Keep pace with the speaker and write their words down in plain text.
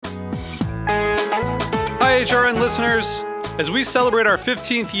HRN listeners. As we celebrate our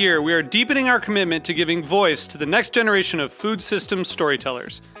 15th year, we are deepening our commitment to giving voice to the next generation of food systems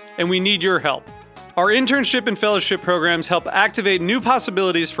storytellers, and we need your help. Our internship and fellowship programs help activate new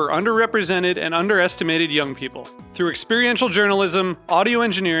possibilities for underrepresented and underestimated young people through experiential journalism, audio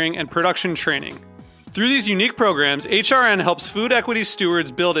engineering, and production training. Through these unique programs, HRN helps food equity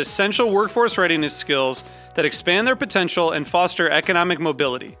stewards build essential workforce readiness skills that expand their potential and foster economic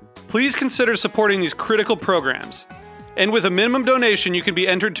mobility. Please consider supporting these critical programs. And with a minimum donation, you can be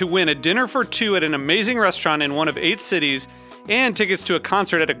entered to win a dinner for two at an amazing restaurant in one of 8 cities and tickets to a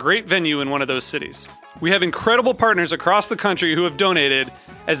concert at a great venue in one of those cities. We have incredible partners across the country who have donated,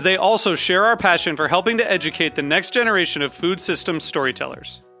 as they also share our passion for helping to educate the next generation of food systems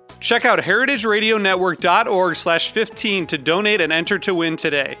storytellers. Check out heritageradionetwork.org/15 to donate and enter to win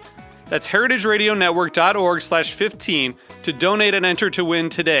today. That's heritageradionetwork.org/15 to donate and enter to win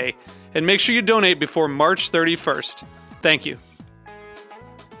today. And make sure you donate before March 31st. Thank you.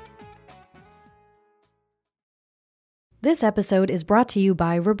 This episode is brought to you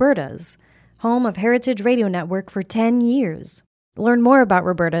by Roberta's, home of Heritage Radio Network for 10 years. Learn more about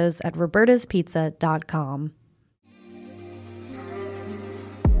Roberta's at robertaspizza.com.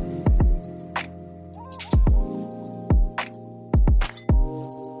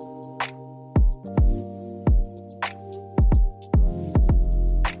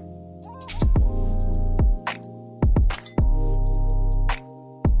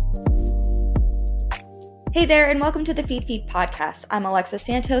 Hey there, and welcome to the Feed podcast. I'm Alexa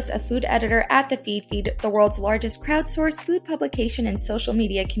Santos, a food editor at the Feed, the world's largest crowdsourced food publication and social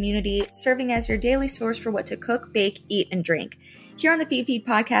media community, serving as your daily source for what to cook, bake, eat, and drink. Here on the Feed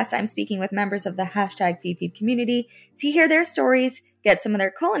podcast, I'm speaking with members of the #FeedFeed community to hear their stories, get some of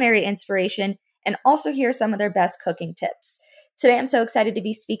their culinary inspiration, and also hear some of their best cooking tips. Today, I'm so excited to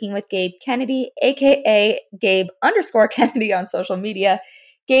be speaking with Gabe Kennedy, aka Gabe_Kennedy on social media.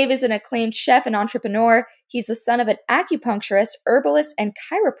 Gabe is an acclaimed chef and entrepreneur. He's the son of an acupuncturist, herbalist, and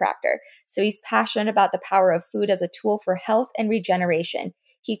chiropractor, so he's passionate about the power of food as a tool for health and regeneration.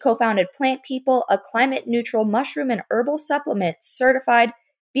 He co-founded Plant People, a climate-neutral mushroom and herbal supplement certified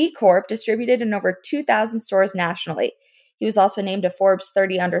B Corp, distributed in over 2,000 stores nationally. He was also named to Forbes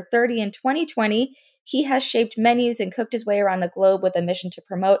 30 Under 30 in 2020. He has shaped menus and cooked his way around the globe with a mission to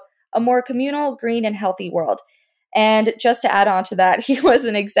promote a more communal, green, and healthy world. And just to add on to that, he was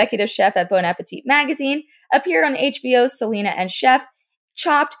an executive chef at Bon Appetit magazine, appeared on HBO's Selena and Chef,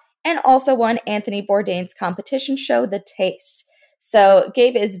 Chopped, and also won Anthony Bourdain's competition show, The Taste. So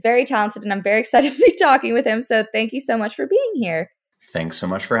Gabe is very talented, and I'm very excited to be talking with him. So thank you so much for being here. Thanks so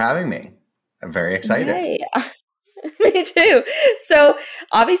much for having me. I'm very excited. Yay. Me too. So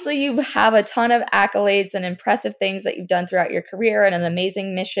obviously you have a ton of accolades and impressive things that you've done throughout your career and an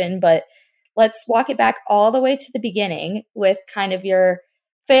amazing mission, but let's walk it back all the way to the beginning with kind of your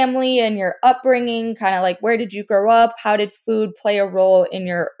family and your upbringing, kind of like where did you grow up? How did food play a role in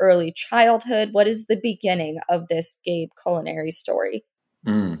your early childhood? What is the beginning of this Gabe culinary story?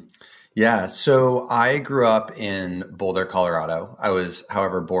 Yeah, so I grew up in Boulder, Colorado. I was,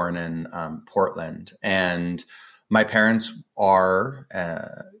 however, born in Portland, and my parents are,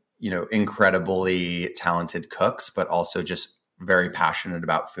 incredibly talented cooks, but also just very passionate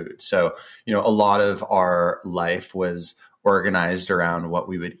about food. So, a lot of our life was organized around what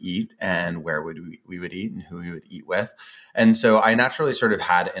we would eat and where we would eat and who we would eat with. And so I naturally sort of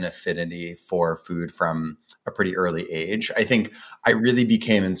had an affinity for food from a pretty early age. I think I really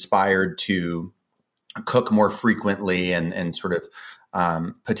became inspired to cook more frequently and sort of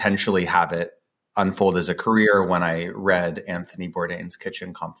potentially have it unfold as a career when I read Anthony Bourdain's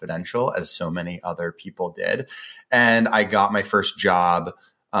Kitchen Confidential, as so many other people did. And I got my first job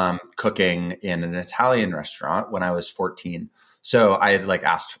cooking in an Italian restaurant when I was 14. So I had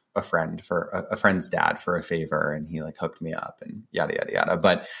asked a friend's dad for a favor, and he hooked me up and yada, yada, yada.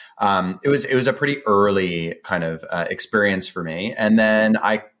 But it was a pretty early kind of experience for me. And then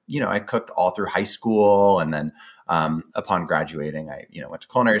I cooked all through high school, and then upon graduating, I went to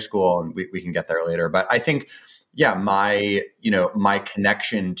culinary school, and we can get there later. But I think, my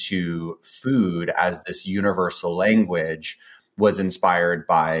connection to food as this universal language was inspired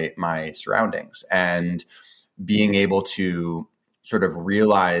by my surroundings, and being able to sort of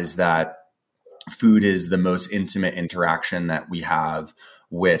realize that food is the most intimate interaction that we have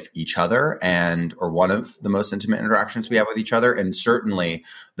with each other, or one of the most intimate interactions we have with each other, and certainly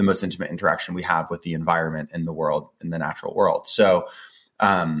the most intimate interaction we have with the environment in the world, in the natural world. So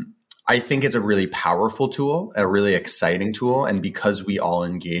I think it's a really powerful tool, a really exciting tool. And because we all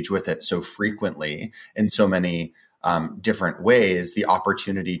engage with it so frequently in so many different ways, the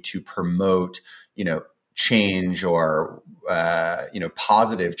opportunity to promote, change or,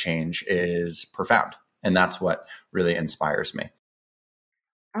 positive change is profound. And that's what really inspires me.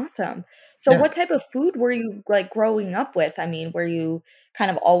 Awesome. So Yeah. what type of food were you like growing up with? I mean, were you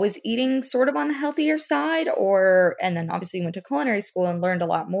kind of always eating sort of on the healthier side, or and then obviously you went to culinary school and learned a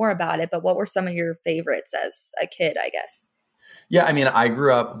lot more about it, but what were some of your favorites as a kid, I guess? Yeah, I mean, I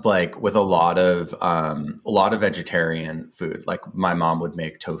grew up like with a lot of vegetarian food. Like my mom would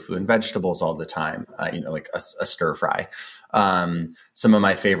make tofu and vegetables all the time. Like a stir fry. Some of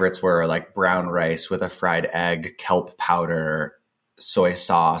my favorites were like brown rice with a fried egg, kelp powder, soy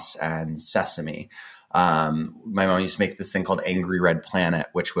sauce, and sesame. My mom used to make this thing called Angry Red Planet,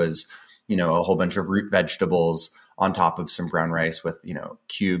 which was, a whole bunch of root vegetables on top of some brown rice with,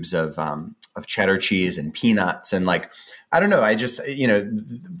 cubes of cheddar cheese and peanuts. And like, I don't know, I just,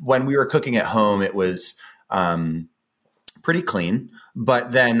 when we were cooking at home, it was pretty clean.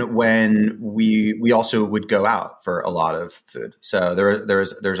 But then when we also would go out for a lot of food. So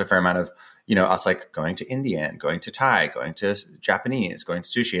there's a fair amount of, us like going to Indian, going to Thai, going to Japanese, going to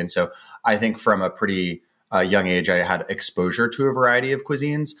sushi. And so I think from a pretty young age, I had exposure to a variety of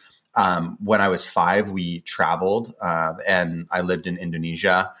cuisines. When I was 5, we traveled and I lived in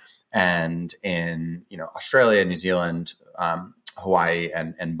Indonesia and in, Australia, New Zealand, Hawaii,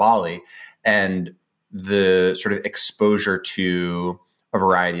 and Bali. And the sort of exposure to a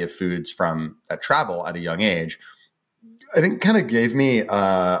variety of foods from that travel at a young age, I think kind of gave me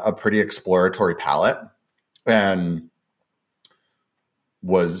a pretty exploratory palate and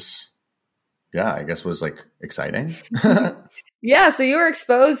was like exciting. Yeah, so you were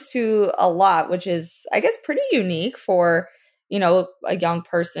exposed to a lot, which is, I guess, pretty unique for, a young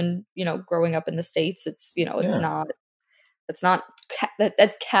person, growing up in the States. It's, Yeah. it's not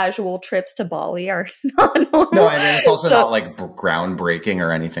that casual trips to Bali are not normal. No, and it's also not like groundbreaking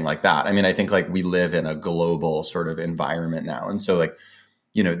or anything like that. I mean, I think like we live in a global sort of environment now. And so like,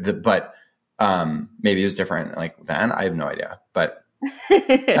 but maybe it was different like then. I have no idea, but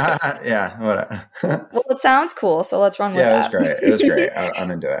yeah, whatever. Well, it sounds cool, so let's run with that. Yeah, it was great.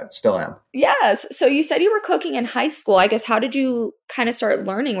 I'm into it. Still am. Yes. So you said you were cooking in high school. I guess how did you kind of start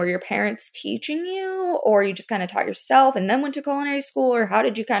learning? Were your parents teaching you, or you just kind of taught yourself and then went to culinary school, or how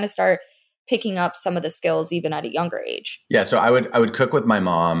did you kind of start picking up some of the skills even at a younger age? Yeah, so I would cook with my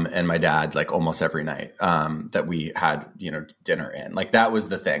mom and my dad like almost every night that we had, dinner in. Like that was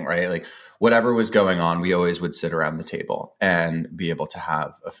the thing, right? Like whatever was going on, we always would sit around the table and be able to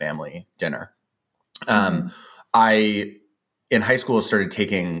have a family dinner. I in high school started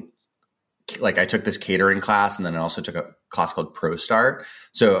taking I took this catering class and then I also took a class called Pro Start.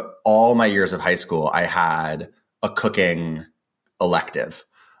 So all my years of high school, I had a cooking elective.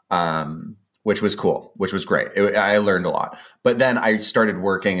 Which was cool, which was great. I learned a lot. But then I started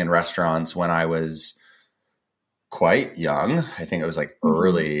working in restaurants when I was quite young. I think it was like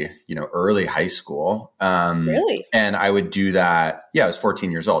early high school. Really? And I would do that. Yeah, I was 14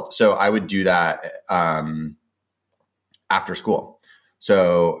 years old. So I would do that after school.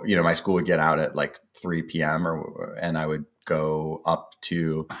 So, my school would get out at like 3 p.m. and I would go up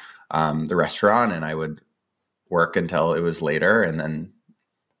to the restaurant and I would work until it was later and then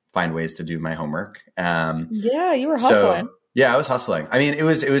find ways to do my homework. Yeah, you were hustling. Yeah, I was hustling. I mean, it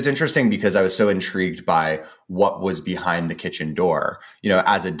was interesting because I was so intrigued by what was behind the kitchen door.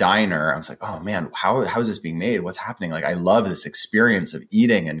 As a diner, I was like, oh man, how is this being made? What's happening? Like, I love this experience of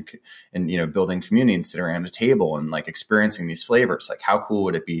eating and building community and sitting around a table and like experiencing these flavors. Like, how cool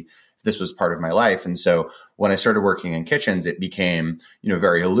would it be if this was part of my life? And so when I started working in kitchens, it became,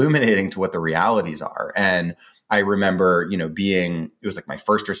 very illuminating to what the realities are. And I remember, it was like my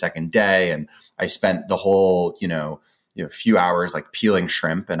first or second day and I spent the whole, few hours like peeling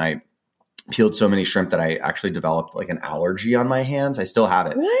shrimp, and I peeled so many shrimp that I actually developed like an allergy on my hands. I still have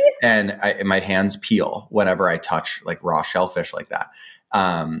it. What? And my hands peel whenever I touch like raw shellfish like that,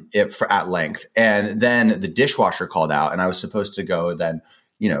 at length. And then the dishwasher called out and I was supposed to go then,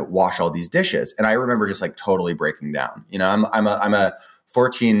 wash all these dishes. And I remember just like totally breaking down. I'm a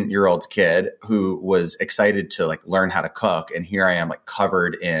 14-year-old kid who was excited to like learn how to cook. And here I am like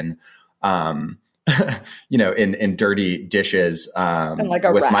covered in, in dirty dishes, And like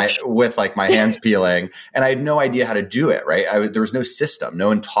a with rash. my hands peeling, and I had no idea how to do it. Right. There was no system. No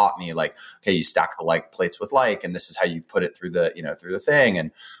one taught me like, okay, you stack the like plates with like, and this is how you put it through the thing.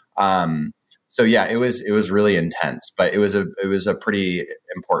 And, so yeah, it was really intense, but it was a pretty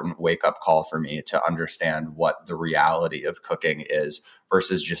important wake up call for me to understand what the reality of cooking is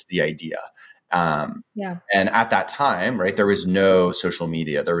versus just the idea. Yeah. And at that time, right, there was no social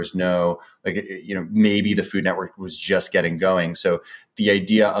media. There was no, like, maybe the Food Network was just getting going. So the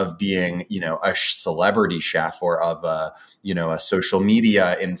idea of being, a celebrity chef or of a social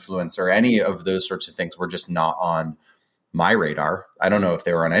media influencer, any of those sorts of things were just not on my radar. I don't know if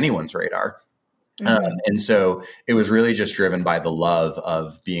they were on anyone's radar. And so it was really just driven by the love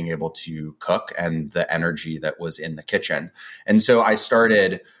of being able to cook and the energy that was in the kitchen. And so I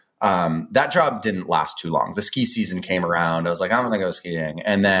started, that job didn't last too long. The ski season came around. I was like, I'm going to go skiing.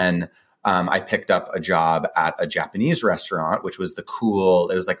 And then I picked up a job at a Japanese restaurant, which was it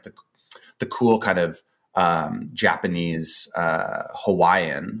was like the cool kind of Japanese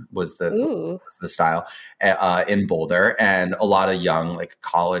Hawaiian was the style in Boulder, and a lot of young like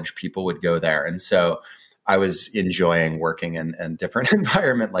college people would go there, and so I was enjoying working in a different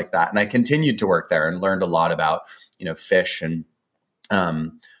environment like that, and I continued to work there and learned a lot about fish and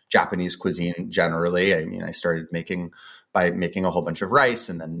Japanese cuisine generally. I mean, I started making a whole bunch of rice,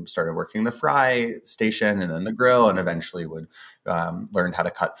 and then started working the fry station and then the grill, and eventually would learn how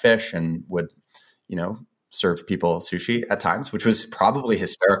to cut fish and would serve people sushi at times, which was probably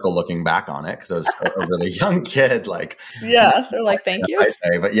hysterical looking back on it because I was a really young kid. Like, yeah, they're like, thank you.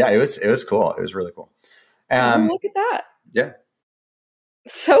 But yeah, it was cool. It was really cool. Look at that. Yeah.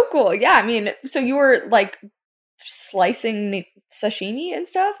 So cool. Yeah. I mean, so you were like slicing sashimi and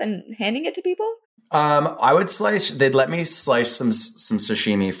stuff and handing it to people? I would they'd let me slice some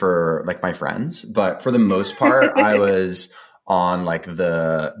sashimi for like my friends, but for the most part, I was on like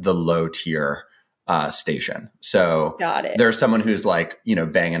the low tier station. So got it. There's someone who's like,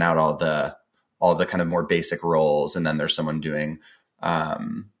 banging out all the kind of more basic roles. And then there's someone doing,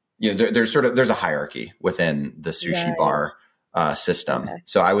 there's a hierarchy within the sushi bar system. Okay.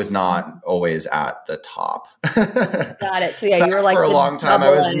 So I was not always at the top. Got it. So yeah, you were like for a long time,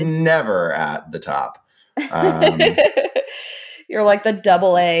 I was never at the top. You're like the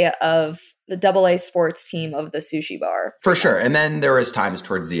double A sports team of the sushi bar. For sure. And then there was times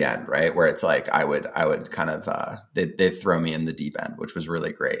towards the end, right, where it's like I would kind of they'd throw me in the deep end, which was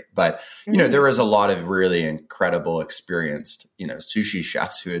really great. But there was a lot of really incredible, experienced sushi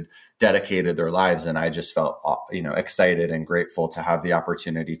chefs who had dedicated their lives, and I just felt excited and grateful to have the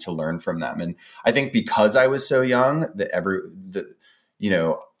opportunity to learn from them. And I think because I was so young,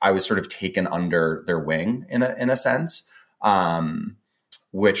 I was sort of taken under their wing in a sense.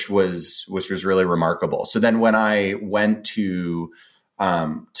 Which was really remarkable. So then when I went to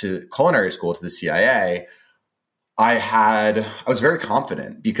culinary school, to the CIA, I was very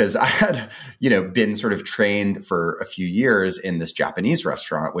confident because I had, been sort of trained for a few years in this Japanese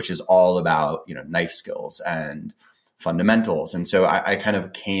restaurant, which is all about, knife skills and fundamentals. And so I kind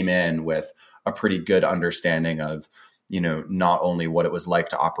of came in with a pretty good understanding of, not only what it was like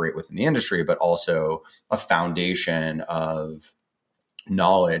to operate within the industry, but also a foundation of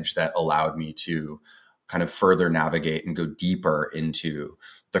knowledge that allowed me to kind of further navigate and go deeper into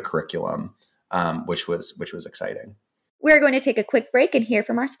the curriculum, which was exciting. We're going to take a quick break and hear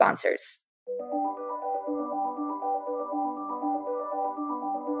from our sponsors.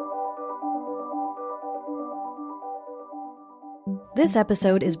 This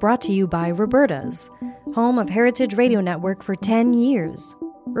episode is brought to you by Roberta's, home of Heritage Radio Network for 10 years.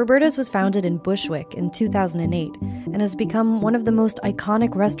 Roberta's was founded in Bushwick in 2008 and has become one of the most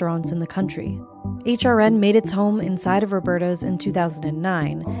iconic restaurants in the country. HRN made its home inside of Roberta's in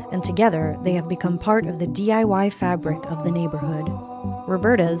 2009, and together they have become part of the DIY fabric of the neighborhood.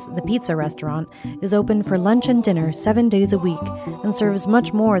 Roberta's, the pizza restaurant, is open for lunch and dinner 7 days a week and serves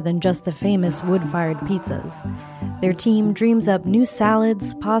much more than just the famous wood-fired pizzas. Their team dreams up new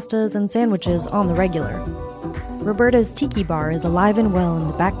salads, pastas, and sandwiches on the regular. Roberta's Tiki Bar is alive and well in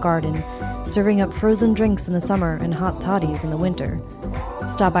the back garden, serving up frozen drinks in the summer and hot toddies in the winter.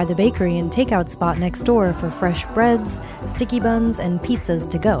 Stop by the bakery and takeout spot next door for fresh breads, sticky buns, and pizzas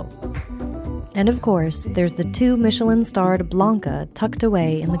to go. And of course, there's the 2 Michelin-starred Blanca tucked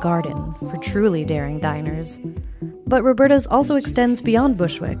away in the garden for truly daring diners. But Roberta's also extends beyond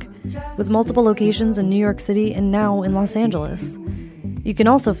Bushwick, with multiple locations in New York City and now in Los Angeles. You can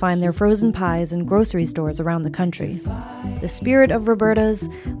also find their frozen pies in grocery stores around the country. The spirit of Roberta's,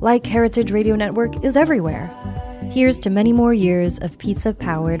 like Heritage Radio Network, is everywhere. Here's to many more years of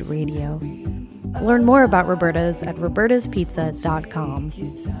pizza-powered radio. Learn more about Roberta's at robertaspizza.com.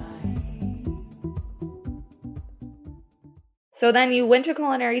 So then you went to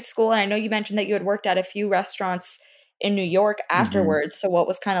culinary school, and I know you mentioned that you had worked at a few restaurants in New York Mm-hmm. afterwards. So what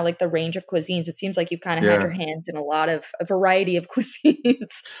was kind of like the range of cuisines? It seems like you've kind of had your Yeah. hands in a variety of cuisines.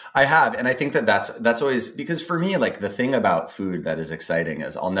 I have, and I think that that's always because for me, like the thing about food that is exciting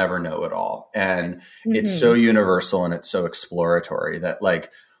is I'll never know it all, and it's so Hmm. universal and it's so exploratory that like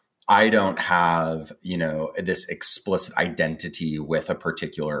I don't have this explicit identity with a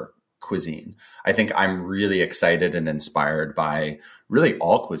particular cuisine. I think I'm really excited and inspired by really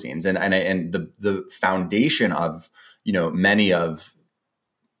all cuisines, and the foundation of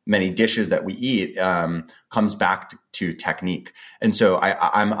many dishes that we eat comes back to technique. And so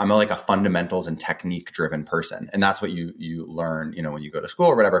I'm like a fundamentals and technique driven person. And that's what you learn, when you go to school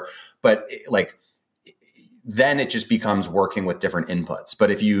or whatever. But like, then it just becomes working with different inputs. But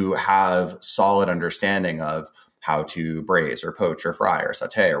if you have solid understanding of how to braise or poach or fry or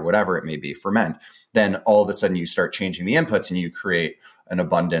saute or whatever it may be, ferment, then all of a sudden you start changing the inputs and you create an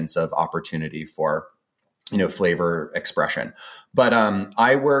abundance of opportunity for flavor expression. But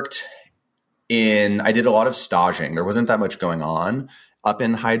I did a lot of staging. There wasn't that much going on up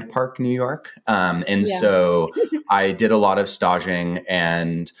in Hyde Park, New York. And Yeah. so I did a lot of staging,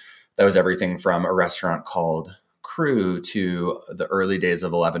 and that was everything from a restaurant called Crew to the early days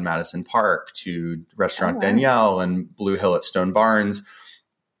of 11 Madison Park to Oh, restaurant wow. Danielle and Blue Hill at Stone Barns,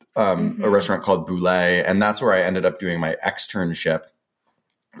 a Hmm. restaurant called Boulet. And that's where I ended up doing my externship.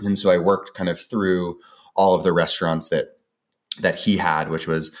 And so I worked kind of through all of the restaurants that he had, which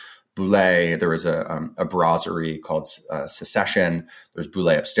was Boulet. There was a brasserie called Secession. There's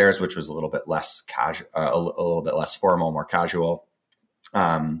Boulet upstairs, which was a little bit less casual, a little bit less formal, more casual.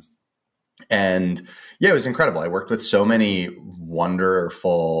 And yeah, it was incredible. I worked with so many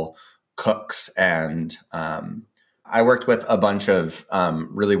wonderful cooks, and I worked with a bunch of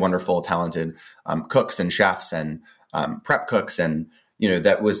really wonderful, talented cooks and chefs and prep cooks, and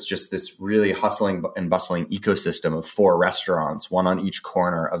that was just this really hustling and bustling ecosystem of 4 restaurants, one on each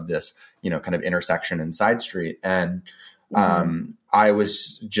corner of this, kind of intersection and side street. And I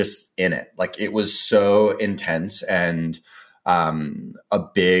was just in it. Like, it was so intense and a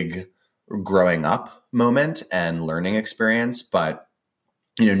big growing up moment and learning experience. But,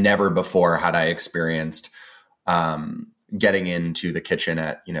 never before had I experienced getting into the kitchen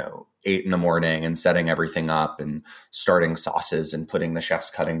at, 8 in the morning and setting everything up and starting sauces and putting the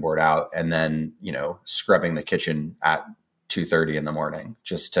chef's cutting board out, and then, scrubbing the kitchen at 2:30 in the morning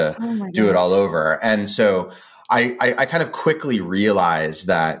just to Oh my do it gosh. all over. And so I kind of quickly realized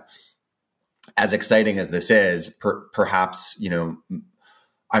that, as exciting as this is, perhaps,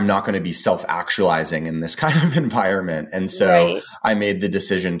 I'm not going to be self-actualizing in this kind of environment. And so Right. I made the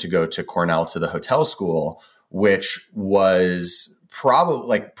decision to go to Cornell, to the hotel school, which was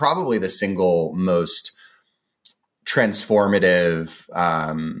probably the single most transformative,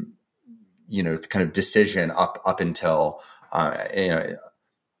 kind of decision up until, up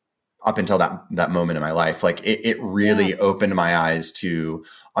until that moment in my life. Like, it Yeah. really opened my eyes to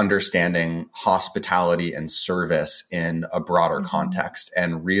understanding hospitality and service in a broader context,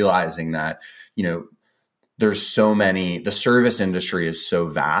 and realizing that, there's so many, the service industry is so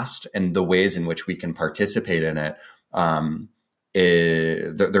vast, and the ways in which we can participate in it,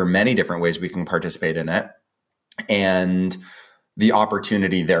 there are many different ways we can participate in it. And the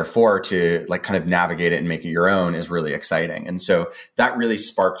opportunity, therefore, to like kind of navigate it and make it your own is really exciting. And so that really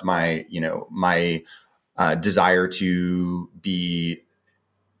sparked my desire to be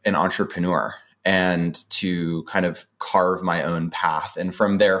an entrepreneur and to kind of carve my own path. And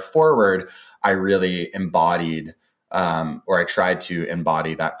from there forward, I really embodied, or I tried to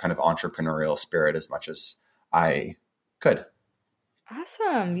embody, that kind of entrepreneurial spirit as much as I could.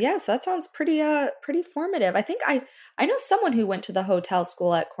 Awesome. Yes, that sounds pretty formative. I think I know someone who went to the hotel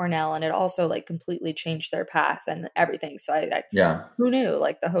school at Cornell, and it also like completely changed their path and everything. So I Yeah. who knew,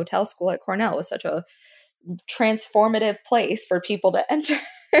 like, the hotel school at Cornell was such a transformative place for people to enter.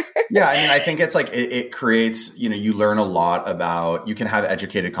 Yeah. I mean, I think it's like, it creates, you learn a lot about, you can have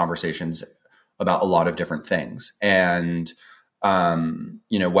educated conversations about a lot of different things. And,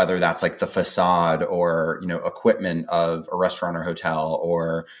 whether that's like the facade or, equipment of a restaurant or hotel,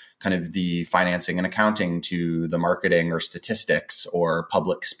 or kind of the financing and accounting to the marketing or statistics or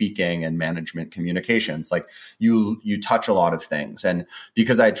public speaking and management communications. Like, you touch a lot of things. And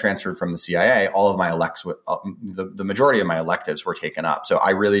because I had transferred from the CIA, all of my the majority of my electives were taken up. So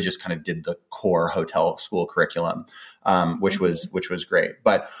I really just kind of did the core hotel school curriculum, which was great.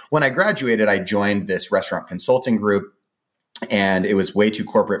 But when I graduated, I joined this restaurant consulting group, and it was way too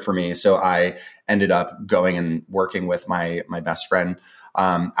corporate for me. So I ended up going and working with my best friend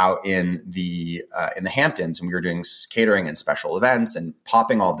out in the Hamptons, and we were doing catering and special events and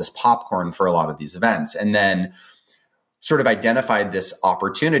popping all this popcorn for a lot of these events. And then sort of identified this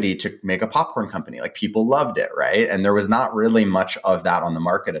opportunity to make a popcorn company. Like people loved it, right? And there was not really much of that on the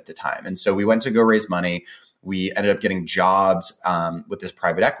market at the time. And so we went to go raise money. We ended up getting jobs with this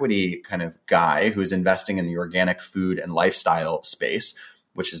private equity kind of guy who's investing in the organic food and lifestyle space,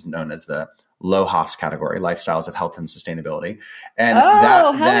 which is known as the LOHAS category, Lifestyles of Health and Sustainability. And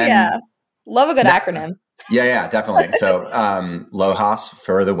yeah. Love a good acronym. Yeah, definitely. So LOHAS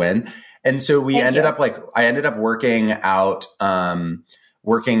for the win. And so I ended up working out,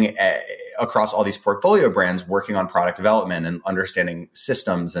 across all these portfolio brands, working on product development and understanding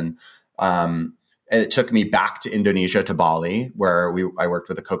systems. And it took me back to Indonesia, to Bali, where I worked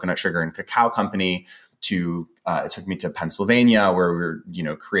with a coconut sugar and cacao company. It took me to Pennsylvania, where we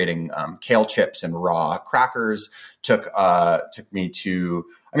were, creating kale chips and raw crackers. Took me to,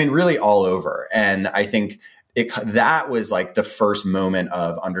 really all over. And I think that was like the first moment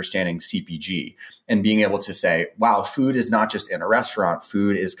of understanding CPG and being able to say, wow, food is not just in a restaurant.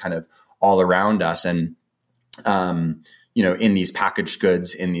 Food is kind of all around us. And, in these packaged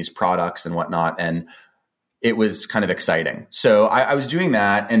goods, in these products and whatnot. And it was kind of exciting. So I was doing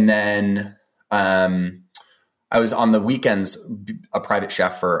that. And then, I was on the weekends a private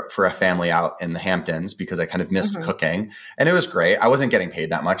chef for a family out in the Hamptons because I kind of missed cooking, and it was great. I wasn't getting paid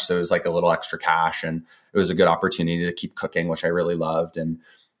that much, so it was like a little extra cash, and it was a good opportunity to keep cooking, which I really loved. And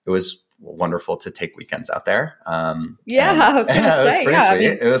it was wonderful to take weekends out there. I was going to say, it was pretty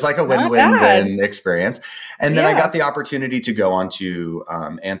sweet. It was like a win-win-win experience. And then I got the opportunity to go on to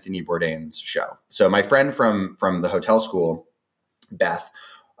Anthony Bourdain's show. So my friend from the hotel school, Beth,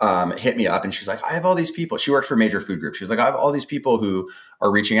 hit me up and she's like, I have all these people. She worked for Major Food Group. She's like, I have all these people who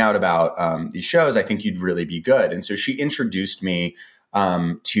are reaching out about these shows. I think you'd really be good. And so she introduced me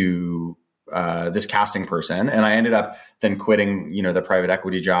to this casting person. And I ended up then quitting, the private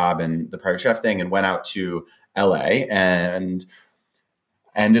equity job and the private chef thing and went out to LA and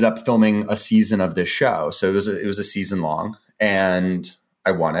ended up filming a season of this show. So it was a season long, and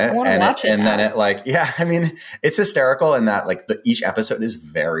I won it. It's hysterical in that each episode is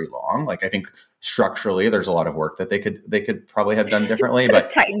very long. Like I think structurally there's a lot of work that they could probably have done differently, but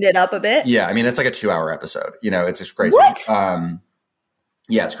tightened it up a bit. Yeah. It's like a 2-hour episode, it's just crazy. What?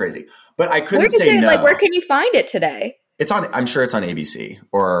 Yeah, it's crazy, but I couldn't say no. Where can you find it today? I'm sure it's on ABC,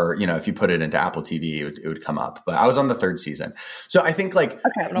 or, if you put it into Apple TV, it would come up, but I was on the 3rd season. So I think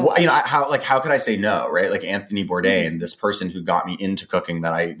how could I say no, right? Like Anthony Bourdain, this person who got me into cooking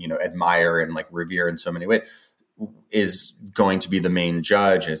that I, admire and revere in so many ways, is going to be the main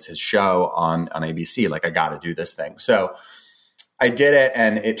judge. It's his show on ABC. Like I got to do this thing. So I did it,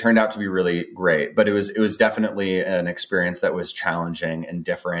 and it turned out to be really great, but it was definitely an experience that was challenging and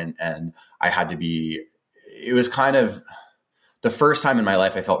different. And it was kind of the first time in my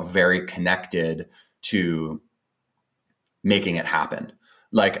life I felt very connected to making it happen.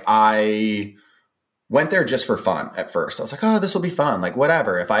 Like I went there just for fun at first. I was like, oh, this will be fun. Like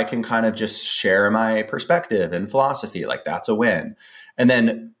whatever, if I can kind of just share my perspective and philosophy, like that's a win. And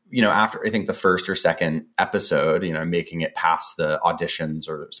then, after I think the 1st or 2nd episode, making it past the auditions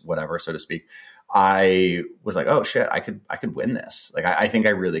or whatever, so to speak, I was like, oh shit, I could win this. Like, I think I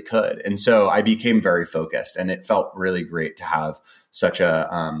really could. And so I became very focused, and it felt really great to have such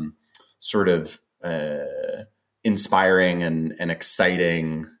a sort of inspiring and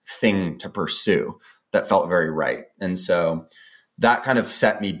exciting thing to pursue that felt very right. And so that kind of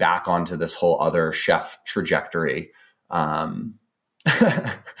set me back onto this whole other chef trajectory,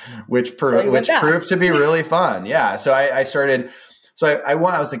 which proved to be really fun. Yeah. So I started. So I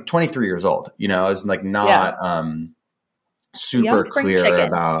was like 23 years old, I was like not super clear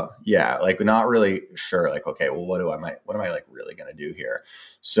about, not really sure, like, okay, well, what am I like really going to do here?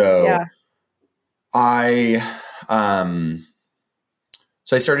 So I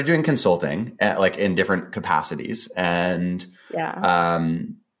started doing consulting in different capacities, and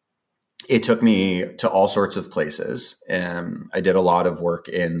it took me to all sorts of places. I did a lot of work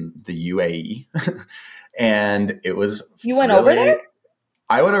in the UAE and it was, you went over there?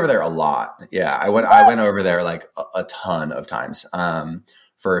 I went over there a lot. Yeah. I went over there like a ton of times,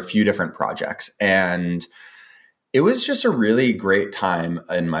 for a few different projects. And it was just a really great time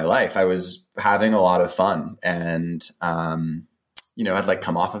in my life. I was having a lot of fun, and, I'd like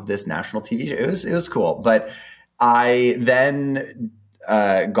come off of this national TV show. It was cool. But I then,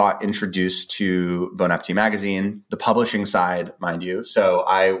 got introduced to Bon Appetit magazine, the publishing side, mind you. So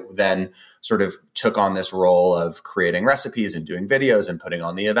I then sort of took on this role of creating recipes and doing videos and putting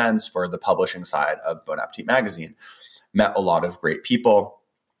on the events for the publishing side of Bon Appetit magazine. Met a lot of great people.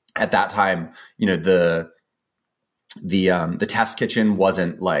 At that time, the the test kitchen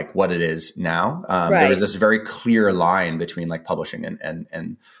wasn't like what it is now. Right. There was this very clear line between like publishing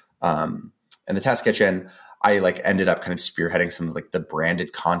and the test kitchen. I like ended up kind of spearheading some of like the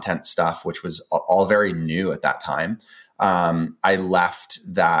branded content stuff, which was all very new at that time. I left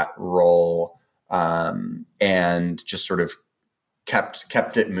that role and just sort of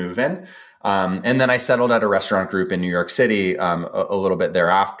kept it moving. And then I settled at a restaurant group in New York City a little bit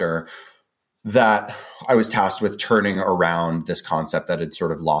thereafter, that I was tasked with turning around this concept that had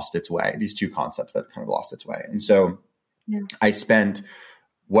sort of lost its way, these two concepts that kind of lost its way. And so I spent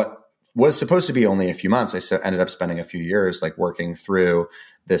what was supposed to be only a few months. I ended up spending a few years like working through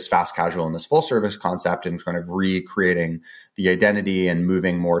this fast casual and this full service concept and kind of recreating the identity and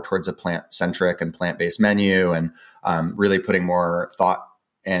moving more towards a plant-centric and plant-based menu, and really putting more thought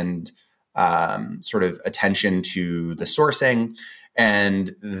and sort of attention to the sourcing.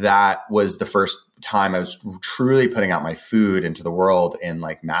 And that was the first time I was truly putting out my food into the world in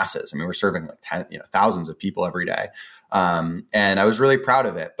like masses. I mean, we're serving like thousands of people every day. And I was really proud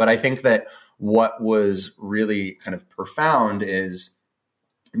of it. But I think that what was really kind of profound is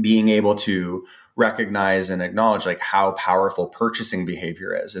being able to recognize and acknowledge like how powerful purchasing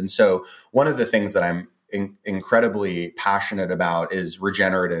behavior is. And so one of the things that I'm incredibly passionate about is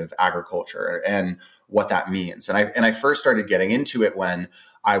regenerative agriculture and what that means. And I first started getting into it when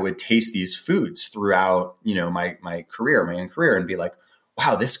I would taste these foods throughout, my young career, and be like,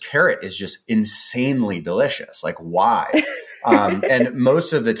 wow, this carrot is just insanely delicious. Like, why? And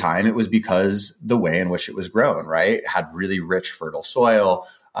most of the time it was because the way in which it was grown, right? It had really rich, fertile soil.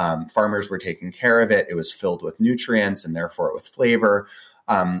 Farmers were taking care of it. It was filled with nutrients and therefore with flavor.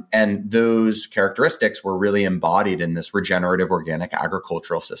 And those characteristics were really embodied in this regenerative organic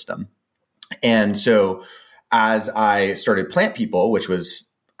agricultural system. And so as I started Plant People, which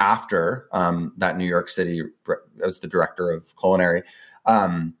was after that New York City, as the director of culinary,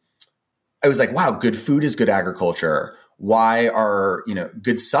 I was like, wow, good food is good agriculture. Why are,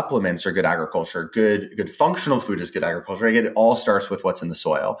 good supplements are good agriculture? Good functional food is good agriculture. Again, it all starts with what's in the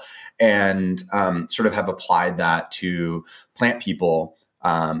soil, and sort of have applied that to Plant People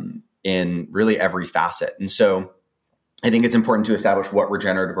in really every facet. And so I think it's important to establish what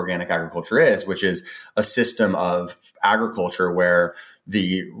regenerative organic agriculture is, which is a system of agriculture where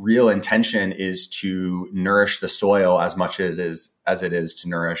the real intention is to nourish the soil as much as it is to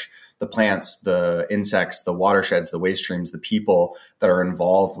nourish the plants, the insects, the watersheds, the waste streams, the people that are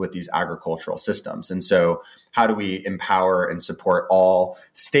involved with these agricultural systems. And so how do we empower and support all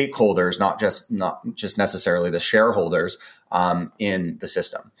stakeholders, not just necessarily the shareholders in the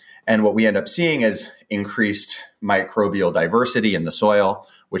system? And what we end up seeing is increased microbial diversity in the soil,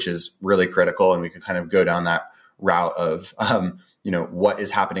 which is really critical. And we could kind of go down that route of, what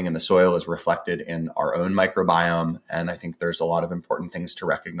is happening in the soil is reflected in our own microbiome. And I think there's a lot of important things to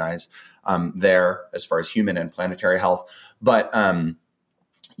recognize there as far as human and planetary health. But,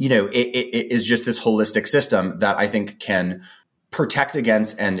 it is just this holistic system that I think can protect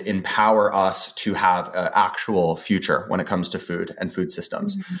against and empower us to have an actual future when it comes to food and food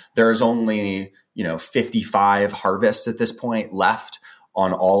systems. Mm-hmm. There's only, 55 harvests at this point left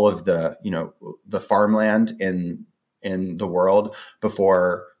on all of the farmland in the world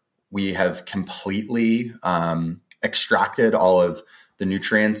before we have completely extracted all of the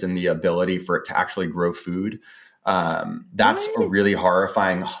nutrients and the ability for it to actually grow food. That's a really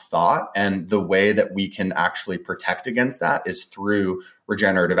horrifying thought. And the way that we can actually protect against that is through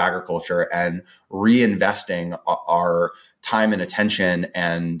regenerative agriculture and reinvesting our time and attention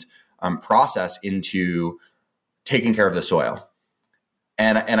and process into taking care of the soil.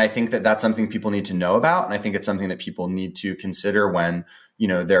 And I think that that's something people need to know about. And I think it's something that people need to consider when,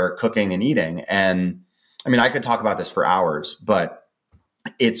 they're cooking and eating. And I mean, I could talk about this for hours, but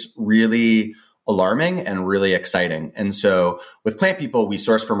it's really alarming and really exciting. And so with Plant People, we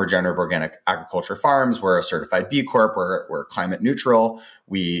source from regenerative organic agriculture farms. We're a certified B Corp. We're climate neutral.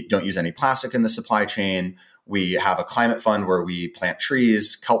 We don't use any plastic in the supply chain. We have a climate fund where we plant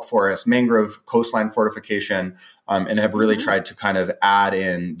trees, kelp forest, mangrove, coastline fortification, and have really tried to kind of add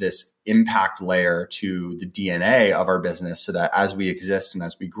in this impact layer to the DNA of our business so that as we exist and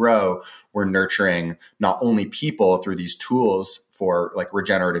as we grow, we're nurturing not only people through these tools for like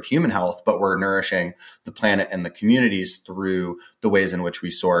regenerative human health, but we're nourishing the planet and the communities through the ways in which we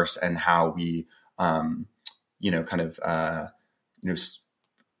source and how we,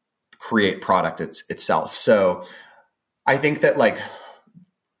 create product itself. So I think that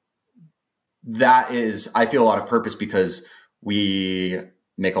I feel a lot of purpose because we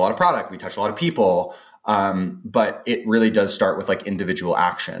make a lot of product, we touch a lot of people, but it really does start with individual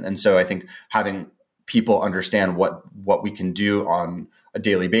action. And so I think having people understand what we can do on a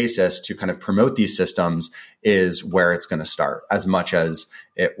daily basis to kind of promote these systems is where it's going to start, as much as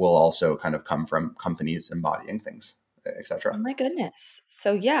it will also kind of come from companies embodying things, et cetera. Oh my goodness.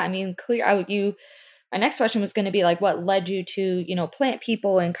 So yeah, I mean, my next question was going to be like, what led you to, plant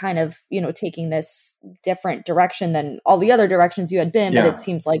people and kind of, taking this different direction than all the other directions you had been. But Yeah. it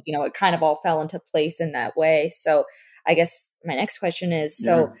seems like, it kind of all fell into place in that way. So I guess my next question is,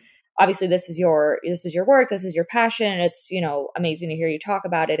 so obviously this is your work, this is your passion. It's, amazing to hear you talk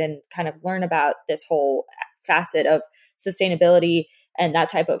about it and kind of learn about this whole facet of sustainability and that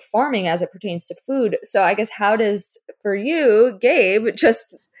type of farming as it pertains to food. So I guess how does, for you, Gabe,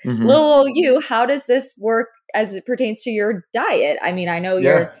 just little old you, how does this work as it pertains to your diet? I mean, I know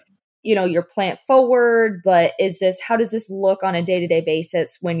you're plant forward, but how does this look on a day-to-day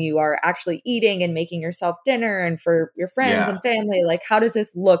basis when you are actually eating and making yourself dinner and for your friends and family? Like, how does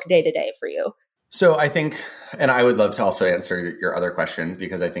this look day to day for you? So I think, and I would love to also answer your other question,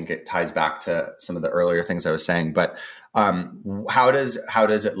 because I think it ties back to some of the earlier things I was saying, but how does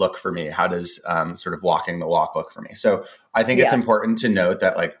it look for me? How does sort of walking the walk look for me? So I think it's important to note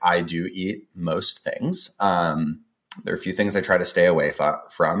that like I do eat most things. There are a few things I try to stay away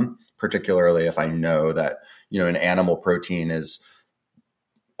from, particularly if I know that, an animal protein is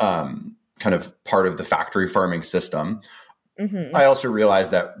kind of part of the factory farming system. Mm-hmm. I also realize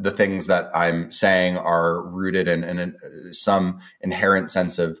that the things that I'm saying are rooted in some inherent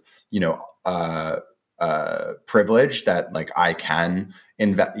sense of, privilege, that like I can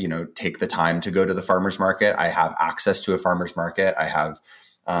take the time to go to the farmer's market. I have access to a farmer's market. I have,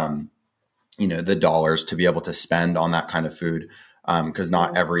 the dollars to be able to spend on that kind of food. Cause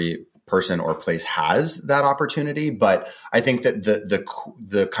not every person or place has that opportunity. But I think that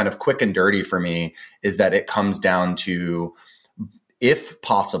the kind of quick and dirty for me is that it comes down to, if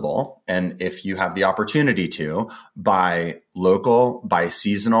possible, and if you have the opportunity to, buy local, buy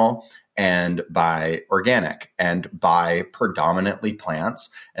seasonal, and buy organic, and buy predominantly plants,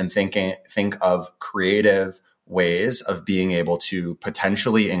 and think of creative ways of being able to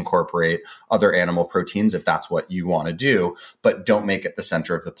potentially incorporate other animal proteins if that's what you want to do, but don't make it the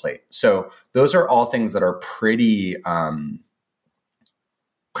center of the plate. So those are all things that are pretty kind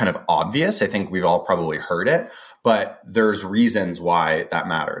of obvious. I think we've all probably heard it, but there's reasons why that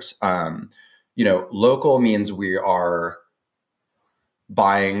matters. Local means we are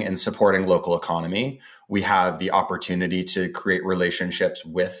buying and supporting local economy. We have the opportunity to create relationships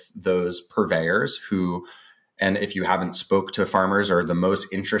with those purveyors who, and if you haven't spoke to farmers, are the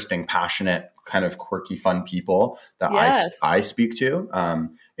most interesting, passionate, kind of quirky, fun people that I speak to.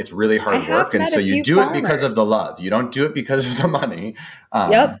 It's really hard work. And so you do it because of the love. You don't do it because of the money.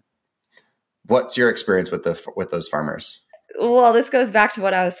 What's your experience with those farmers? Well, this goes back to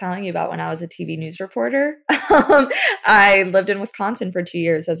what I was telling you about when I was a TV news reporter. I lived in Wisconsin for 2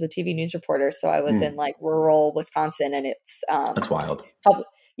 years as a TV news reporter. So I was in like rural Wisconsin, and it's that's wild.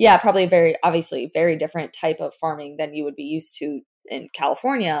 Probably obviously very different type of farming than you would be used to in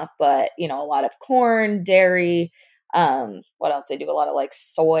California, but a lot of corn, dairy, what else? They do a lot of like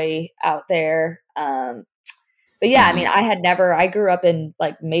soy out there. But yeah, I mean, I grew up in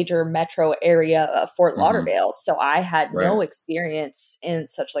like major metro area of Fort Lauderdale. So I had no experience in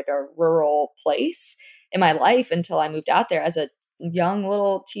such like a rural place in my life until I moved out there as a young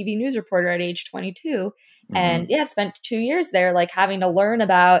little TV news reporter at age 22. And spent 2 years there, like having to learn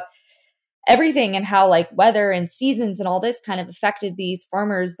about everything and how like weather and seasons and all this kind of affected these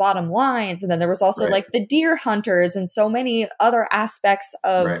farmers' bottom lines. And then there was also like the deer hunters and so many other aspects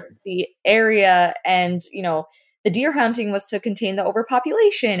of the area. And, the deer hunting was to contain the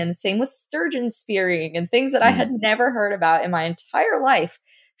overpopulation, and the same with sturgeon spearing and things that I had never heard about in my entire life.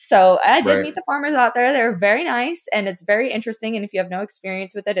 So I did meet the farmers out there. They're very nice, and it's very interesting. And if you have no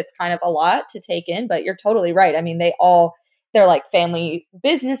experience with it, it's kind of a lot to take in, but you're totally right. I mean, they're like family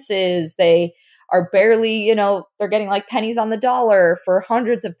businesses. They are barely, they're getting like pennies on the dollar for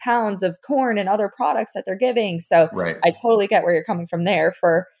hundreds of pounds of corn and other products that they're giving. So I totally get where you're coming from there.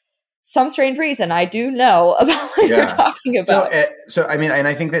 For some strange reason, I do know about what you're talking about. So, I mean, and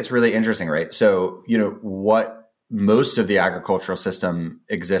I think that's really interesting, right? So, what most of the agricultural system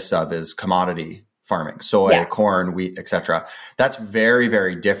exists of is commodity farming, soy, corn, wheat, etc. That's very,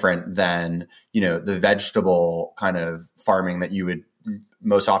 very different than, the vegetable kind of farming that you would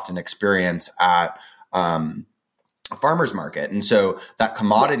most often experience at, farmer's market. And so that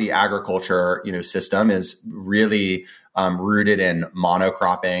commodity agriculture, system is really rooted in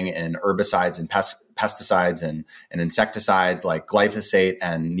monocropping and herbicides and pesticides and insecticides like glyphosate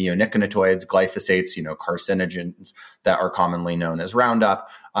and neonicotinoids. Glyphosates, carcinogens that are commonly known as Roundup.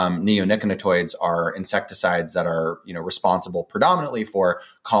 Neonicotinoids are insecticides that are, responsible predominantly for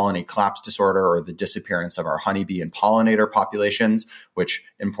colony collapse disorder or the disappearance of our honeybee and pollinator populations, which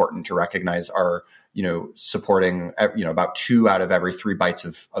important to recognize are supporting, about 2 out of every 3 bites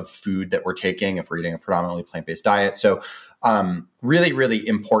of food that we're taking if we're eating a predominantly plant-based diet. So really, really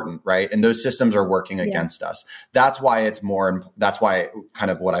important, right? And those systems are working against us. That's why that's why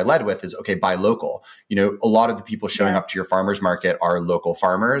kind of what I led with is, okay, buy local. A lot of the people showing up to your farmer's market are local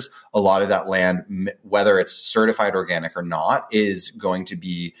farmers. A lot of that land, whether it's certified organic or not, is going to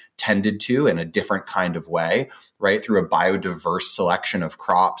be tended to in a different kind of way, right? Through a biodiverse selection of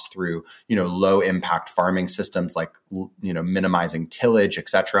crops, through, low impact farming systems like, minimizing tillage, et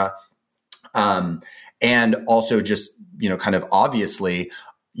cetera. And also just, kind of obviously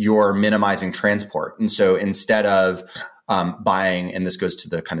you're minimizing transport. And so instead of buying, and this goes to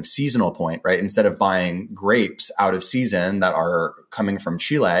the kind of seasonal point, right? Instead of buying grapes out of season that are coming from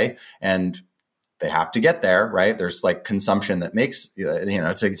Chile and they have to get there, right? There's like consumption that makes,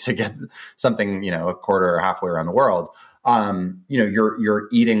 to get something, a quarter or halfway around the world. You're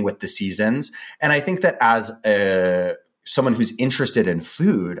eating with the seasons. And I think that as someone who's interested in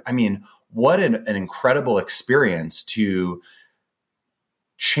food, I mean, what an incredible experience to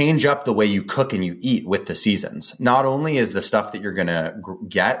change up the way you cook and you eat with the seasons. Not only is the stuff that you're going to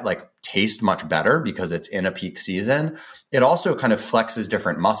get taste much better because it's in a peak season, it also kind of flexes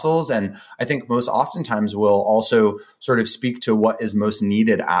different muscles. And I think most oftentimes will also sort of speak to what is most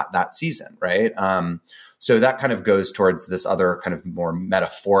needed at that season, right? So that kind of goes towards this other kind of more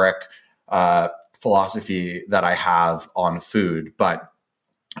metaphoric philosophy that I have on food. But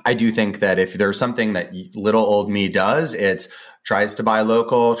I do think that if there's something that little old me does, it's tries to buy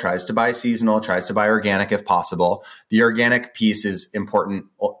local, tries to buy seasonal, tries to buy organic if possible. The organic piece is important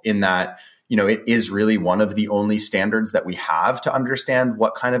in that, it is really one of the only standards that we have to understand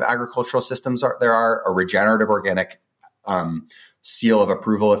what kind of agricultural systems there are. A regenerative organic seal of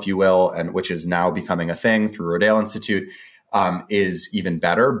approval, if you will, and which is now becoming a thing through Rodale Institute, is even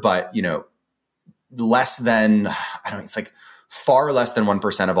better. But, less than, it's like far less than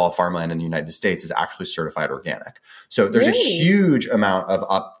 1% of all farmland in the United States is actually certified organic. So there's a huge amount of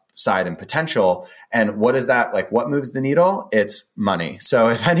upside and potential. And what is that? What moves the needle? It's money. So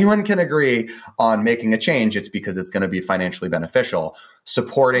if anyone can agree on making a change, it's because it's going to be financially beneficial.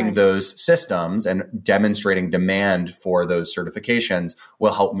 Supporting those systems and demonstrating demand for those certifications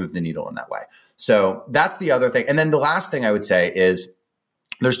will help move the needle in that way. So that's the other thing. And then the last thing I would say is,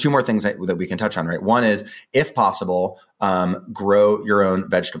 there's 2 more things that we can touch on, right? One is, if possible, grow your own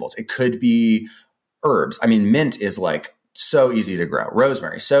vegetables. It could be herbs. I mean, mint is so easy to grow.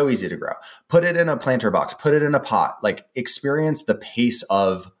 Rosemary, so easy to grow. Put it in a planter box, put it in a pot, experience the pace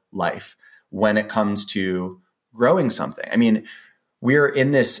of life when it comes to growing something. I mean, we're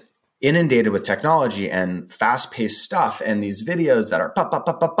in this inundated with technology and fast-paced stuff and these videos that are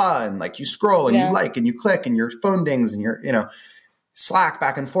and you scroll and you like and you click and your phone dings and you're, Slack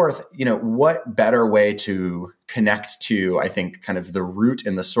back and forth, what better way to connect to, I think, kind of the root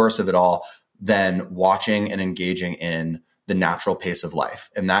and the source of it all than watching and engaging in the natural pace of life.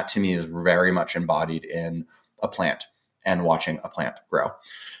 And that to me is very much embodied in a plant and watching a plant grow.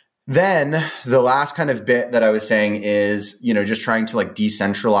 Then the last kind of bit that I was saying is, just trying to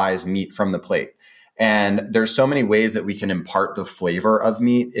decentralize meat from the plate. And there's so many ways that we can impart the flavor of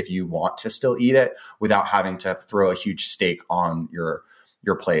meat if you want to still eat it without having to throw a huge steak on your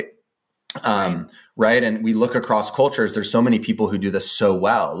plate. Right. And we look across cultures, there's so many people who do this so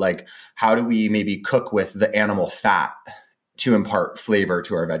well. How do we maybe cook with the animal fat to impart flavor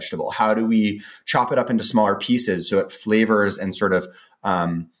to our vegetable? How do we chop it up into smaller pieces so it flavors and sort of,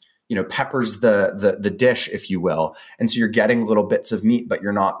 peppers the dish, if you will. And so you're getting little bits of meat, but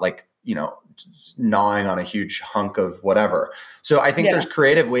you're not gnawing on a huge hunk of whatever. So I think there's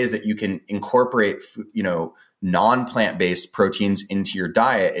creative ways that you can incorporate, non-plant-based proteins into your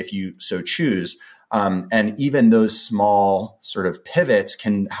diet if you so choose. And even those small sort of pivots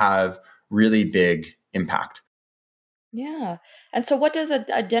can have really big impact. Yeah. And so what does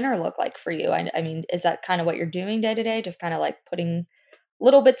a dinner look like for you? I mean, is that kind of what you're doing day to day? Just kind of putting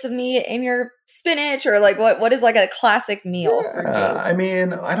little bits of meat in your spinach, or what is a classic meal for you? I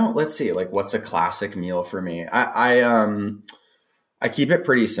mean, let's see, what's a classic meal for me? I keep it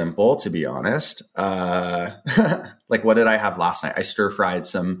pretty simple, to be honest. What did I have last night? I stir fried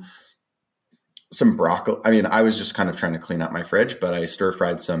some some broccoli. I mean, I was just kind of trying to clean out my fridge, but I stir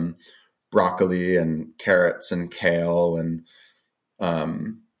fried some broccoli and carrots and kale. And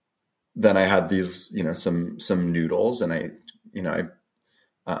then I had these, some noodles, and I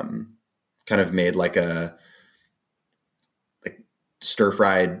kind of made like a stir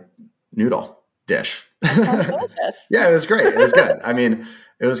fried noodle dish. Sounds delicious. Yeah, it was great. It was good. I mean,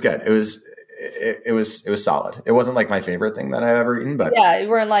 it was good. It was solid. It wasn't like my favorite thing that I've ever eaten, but yeah, you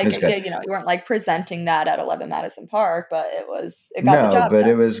weren't like, you weren't like presenting that at 11 Madison Park, but it got the job but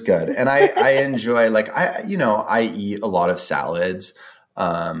done. It was good. And I enjoy, like, I eat a lot of salads.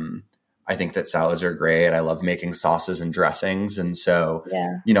 I think that salads are great. I love making sauces and dressings. And so,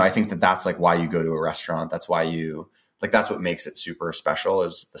 I think that that's like why you go to a restaurant. That's why that's what makes it super special,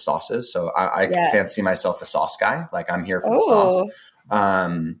 is the sauces. So I fancy myself a sauce guy. Like, I'm here for the sauce.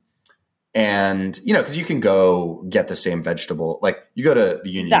 And, because you can go get the same vegetable, like you go to the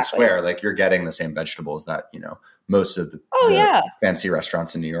Union Square, like you're getting the same vegetables that, most of the fancy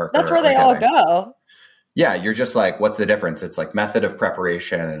restaurants in New York. That's where they all go. Yeah. You're just like, what's the difference? It's like method of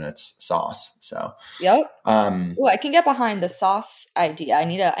preparation and it's sauce. So, yep. I can get behind the sauce idea. I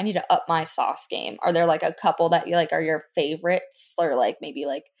need to up my sauce game. Are there like a couple that you like are your favorites, or like maybe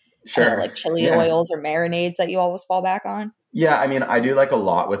like, like chili oils or marinades that you always fall back on? Yeah, I mean, I do like a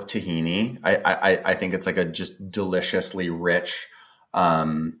lot with tahini. I think it's like a just deliciously rich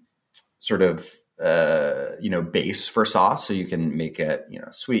sort of base for sauce. So you can make it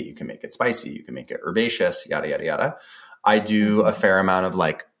sweet, you can make it spicy, you can make it herbaceous, yada yada yada. I do a fair amount of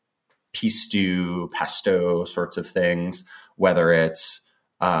like pesto sorts of things, whether it's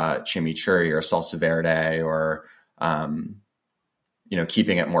chimichurri or salsa verde, or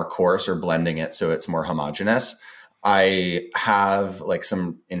keeping it more coarse or blending it so it's more homogeneous. I have like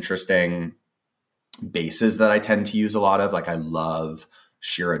some interesting bases that I tend to use a lot of. Like, I love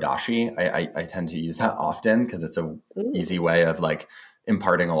shiradashi. I tend to use that often because it's a easy way of like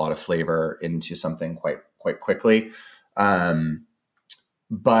imparting a lot of flavor into something quite quickly.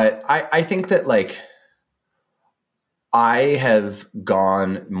 But I think that like I have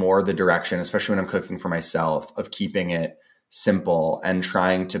gone more the direction, especially when I'm cooking for myself, of keeping it simple and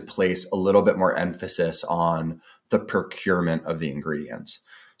trying to place a little bit more emphasis on the procurement of the ingredients.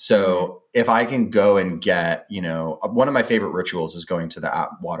 So if I can go and get, one of my favorite rituals is going to the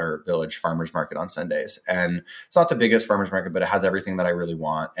Atwater Village Farmers Market on Sundays. And it's not the biggest farmers market, but it has everything that I really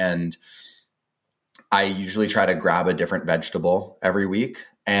want. And I usually try to grab a different vegetable every week.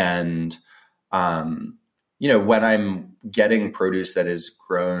 And, when I'm getting produce that is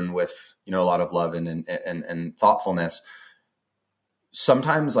grown with, a lot of love and thoughtfulness,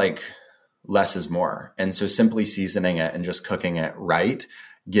 sometimes like less is more. And so simply seasoning it and just cooking it right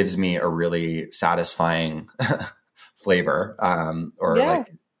gives me a really satisfying flavor,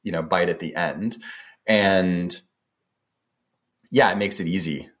 bite at the end. And it makes it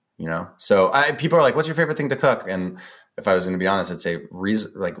easy, So people are like, what's your favorite thing to cook? And if I was going to be honest, I'd say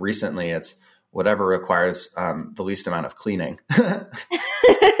recently it's whatever requires the least amount of cleaning.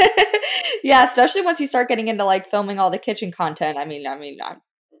 Yeah, especially once you start getting into like filming all the kitchen content. I mean,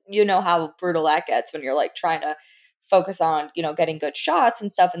 you know how brutal that gets when you're like trying to focus on, getting good shots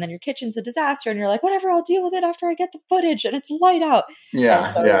and stuff. And then your kitchen's a disaster and you're like, whatever, I'll deal with it after I get the footage and it's light out.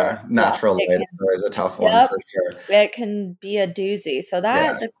 Natural light is always a tough one for sure. It can be a doozy. So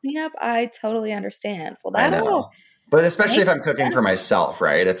the cleanup, I totally understand. Well, I know. But especially if I'm cooking for myself,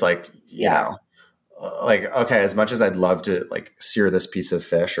 right? It's like, like, okay, as much as I'd love to like sear this piece of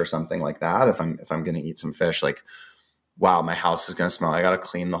fish or something like that, if I'm going to eat some fish, like, wow, my house is going to smell. I got to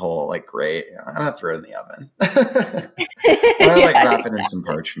clean the whole like grate. I'm going to throw it in the oven. I'm going to like wrap it in some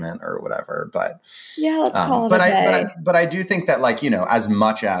parchment or whatever. But let's call it a day. But I do think that like, as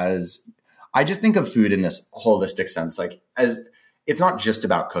much as I just think of food in this holistic sense, like as it's not just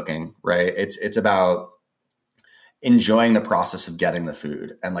about cooking, right? It's about enjoying the process of getting the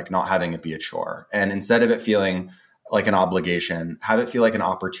food and like not having it be a chore. And instead of it feeling like an obligation, have it feel like an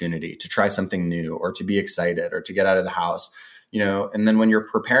opportunity to try something new or to be excited or to get out of the house, and then when you're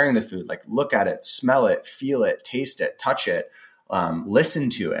preparing the food, like look at it, smell it, feel it, taste it, touch it, listen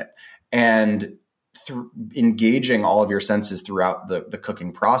to it. And through engaging all of your senses throughout the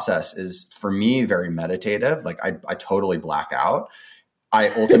cooking process is for me very meditative. Like I totally black out. I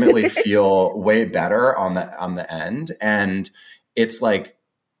ultimately feel way better on the end. And it's like,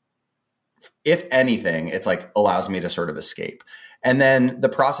 if anything, it's like allows me to sort of escape. And then the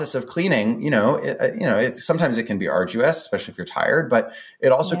process of cleaning, sometimes it can be arduous, especially if you're tired, but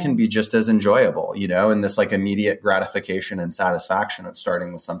it also can be just as enjoyable, and this like immediate gratification and satisfaction of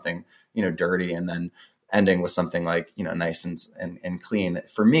starting with something, dirty and then ending with something like, nice and clean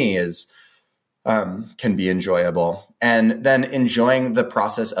for me is can be enjoyable. And then enjoying the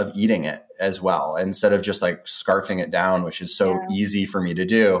process of eating it as well, instead of just like scarfing it down, which is so easy for me to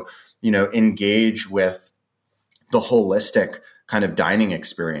do, engage with the holistic kind of dining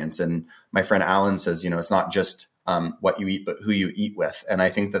experience. And my friend Alan says, it's not just what you eat, but who you eat with. And I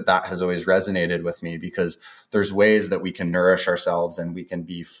think that has always resonated with me, because there's ways that we can nourish ourselves and we can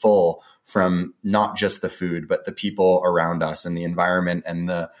be full from not just the food, but the people around us and the environment and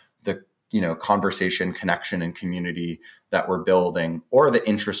the conversation, connection, and community that we're building, or the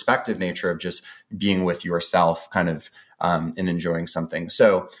introspective nature of just being with yourself kind of and enjoying something.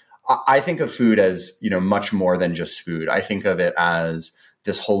 So I think of food as, much more than just food. I think of it as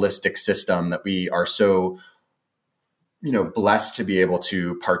this holistic system that we are so, blessed to be able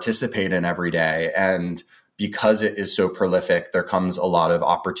to participate in every day. And because it is so prolific, there comes a lot of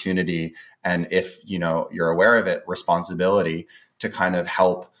opportunity. And if, you're aware of it, responsibility to kind of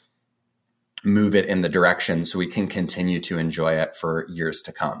help move it in the direction so we can continue to enjoy it for years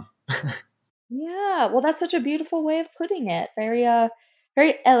to come. Yeah. Well, that's such a beautiful way of putting it. Very,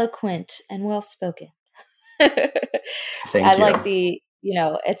 very eloquent and well spoken. Thank I you. like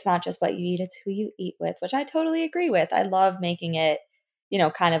it's not just what you eat, it's who you eat with, which I totally agree with. I love making it,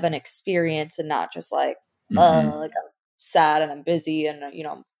 kind of an experience and not just like, like I'm sad and I'm busy and,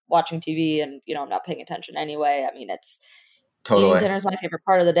 I'm watching TV and, I'm not paying attention anyway. I mean, eating dinner is my favorite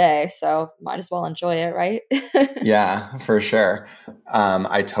part of the day, so might as well enjoy it, right? Yeah, for sure.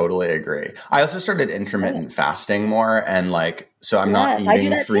 I totally agree. I also started intermittent fasting more, and so I'm not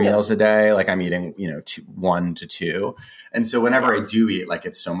eating 3 meals a day. Like I'm eating, 1 to 2. And so whenever I do eat,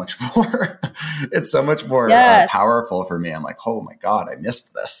 it's so much more, powerful for me. I'm like, oh my God, I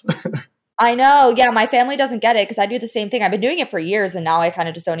missed this. I know. Yeah. My family doesn't get it because I do the same thing. I've been doing it for years and now I kind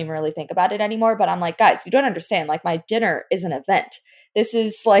of just don't even really think about it anymore. But I'm like, guys, you don't understand. Like my dinner is an event. This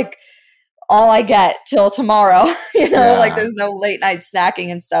is like all I get till tomorrow, there's no late night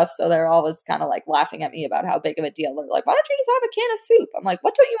snacking and stuff. So they're always kind of like laughing at me about how big of a deal. They're like, why don't you just have a can of soup? I'm like,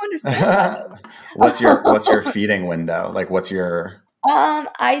 what don't you understand about it? What's your feeding window? Like what's your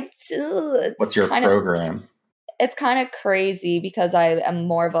program? It's kind of crazy because I am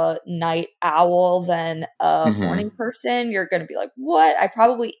more of a night owl than a morning person. You're going to be like, what? I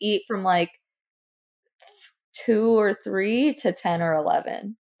probably eat from 2 or 3 to 10 or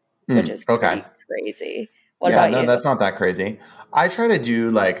 11, which is pretty crazy. What about you? That's not that crazy. I try to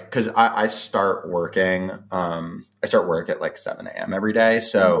do because I start working. I start work at 7 a.m. every day.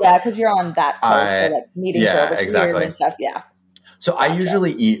 So yeah, because you're on that close. So meetings over exactly. and stuff. Yeah. So I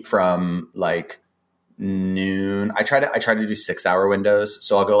usually eat from noon. I try to do 6-hour windows.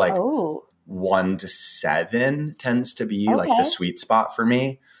 So I'll go 1 to 7 tends to be the sweet spot for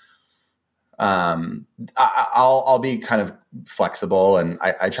me. I'll be kind of flexible and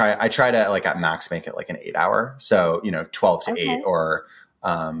I try to at max make it an 8-hour. So, 12 to 8 or,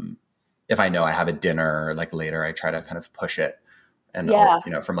 if I know I have a dinner later, I try to kind of push it and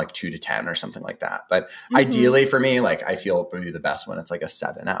from 2 to 10 or something like that. But ideally for me, I feel maybe the best when it's a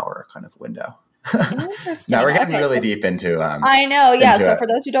 7-hour kind of window. Now we're getting really deep into I know. Yeah. So for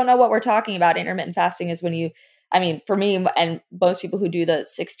those who don't know what we're talking about, intermittent fasting is when for me and most people who do the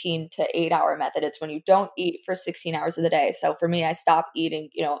 16 to 8-hour method, it's when you don't eat for 16 hours of the day. So for me, I stop eating,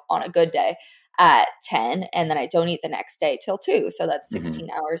 on a good day at 10 and then I don't eat the next day till 2. So that's 16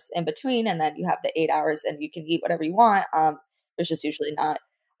 hours in between. And then you have the 8 hours and you can eat whatever you want. There's just usually not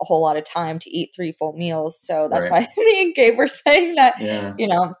a whole lot of time to eat 3 full meals. So that's why me and Gabe were saying that,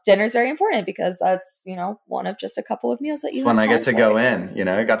 dinner is very important because that's, one of just a couple of meals that you when I get to go in,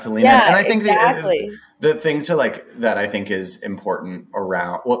 I got to lean in. And I think the thing to that I think is important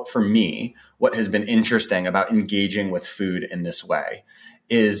around, for me, what has been interesting about engaging with food in this way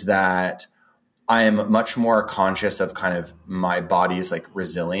is that I am much more conscious of kind of my body's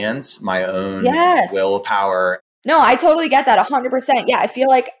resilience, my own willpower. No, I totally get that 100%. Yeah. I feel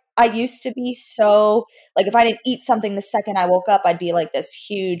like I used to be so if I didn't eat something the second I woke up, I'd be this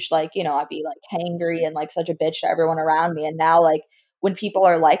huge, I'd be hangry and such a bitch to everyone around me. And now when people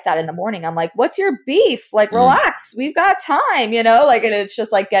are like that in the morning, I'm like, what's your beef? Relax, we've got time, and it's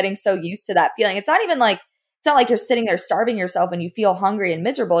just getting so used to that feeling. It's not even it's not you're sitting there starving yourself and you feel hungry and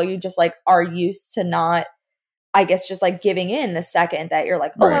miserable. You just are used to not, I guess, just giving in the second that you're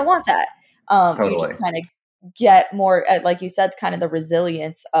I want that. Totally. You just kind of get more, like you said, kind of the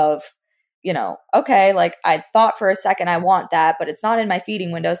resilience of, okay, I thought for a second I want that, but it's not in my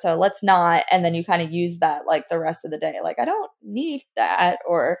feeding window, so let's not. And then you kind of use that the rest of the day. I don't need that.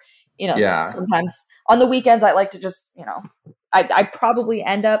 Or, sometimes on the weekends I like to just, I probably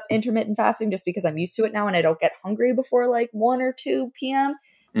end up intermittent fasting just because I'm used to it now and I don't get hungry before 1 or 2 p.m.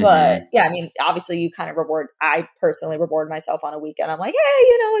 But yeah, I mean, obviously you kind of I personally reward myself on a weekend. I'm like, hey,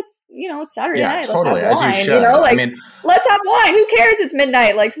 it's Saturday night. Totally. Let's have wine. As you should. Like, I mean, let's have wine. Who cares? It's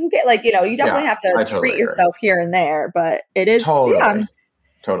midnight. Like, you definitely have to totally treat yourself here and there, but it is totally. I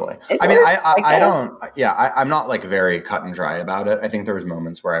mean, I'm not like very cut and dry about it. I think there was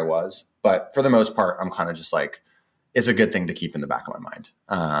moments where I was, but for the most part, I'm kind of just like, it's a good thing to keep in the back of my mind.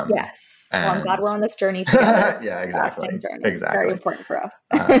 Yes. Well, I'm glad we're on this journey together. Yeah, exactly. Very important for us.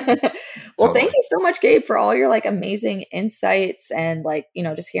 Well, thank you so much, Gabe, for all your like amazing insights and like,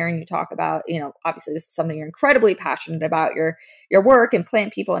 just hearing you talk about, obviously this is something you're incredibly passionate about, your work and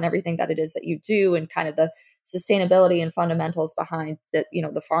plant people and everything that it is that you do, and kind of the sustainability and fundamentals behind the,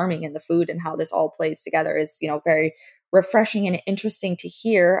 the farming and the food and how this all plays together is, very refreshing and interesting to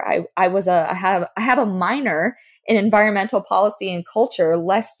hear. I have a minor in environmental policy and culture,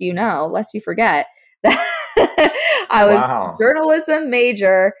 lest you forget that I was journalism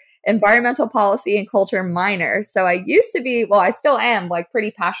major, environmental policy and culture minor. So I used to be, I still am like pretty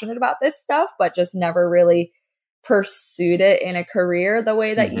passionate about this stuff, but just never really pursued it in a career the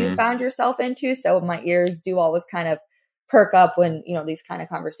way that you found yourself into. So my ears do always kind of perk up when, these kind of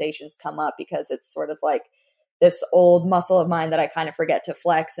conversations come up, because it's sort of like this old muscle of mine that I kind of forget to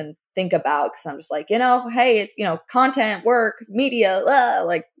flex and think about. Cause I'm just like, hey, it's, content, work, media,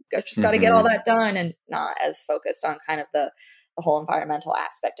 like I just got to get all that done, and not as focused on kind of the whole environmental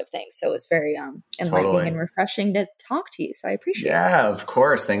aspect of things. So it's very enlightening and refreshing to talk to you. So I appreciate it. Yeah, of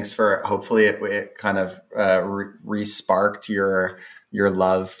course. Thanks for, hopefully it kind of re-sparked your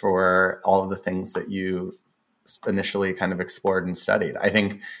love for all of the things that you initially kind of explored and studied. I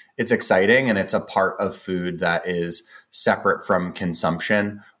think it's exciting, and it's a part of food that is separate from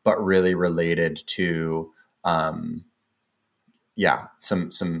consumption, but really related to,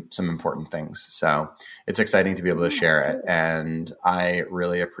 some important things. So it's exciting to be able to share it. And I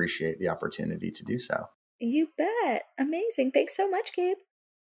really appreciate the opportunity to do so. You bet. Amazing. Thanks so much, Gabe.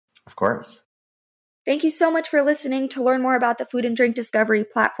 Of course. Thank you so much for listening. To learn more about the food and drink discovery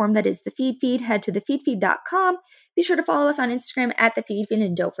platform that is the Feed Feed, head to thefeedfeed.com. Be sure to follow us on Instagram at the Feed Feed,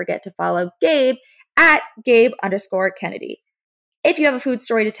 and don't forget to follow Gabe at Gabe_Kennedy. If you have a food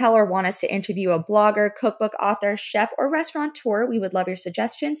story to tell or want us to interview a blogger, cookbook author, chef, or restaurateur, we would love your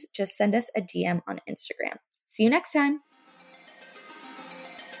suggestions. Just send us a DM on Instagram. See you next time.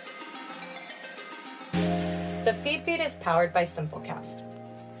 The Feed Feed is powered by Simplecast.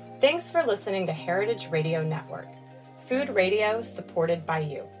 Thanks for listening to Heritage Radio Network, food radio supported by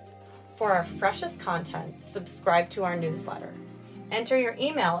you. For our freshest content, subscribe to our newsletter. Enter your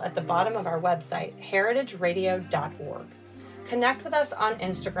email at the bottom of our website, heritageradio.org. Connect with us on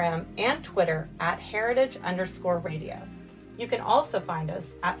Instagram and Twitter at heritage_radio. You can also find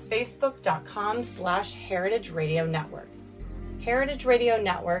us at facebook.com/Heritage Radio Network. Heritage Radio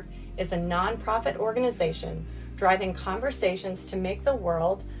Network is a nonprofit organization driving conversations to make the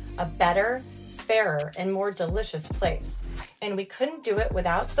world a better, fairer, and more delicious place. And we couldn't do it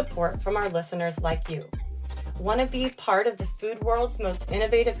without support from our listeners like you. Want to be part of the food world's most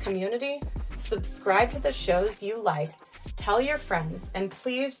innovative community? Subscribe to the shows you like, tell your friends, and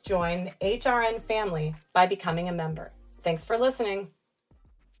please join the HRN family by becoming a member. Thanks for listening.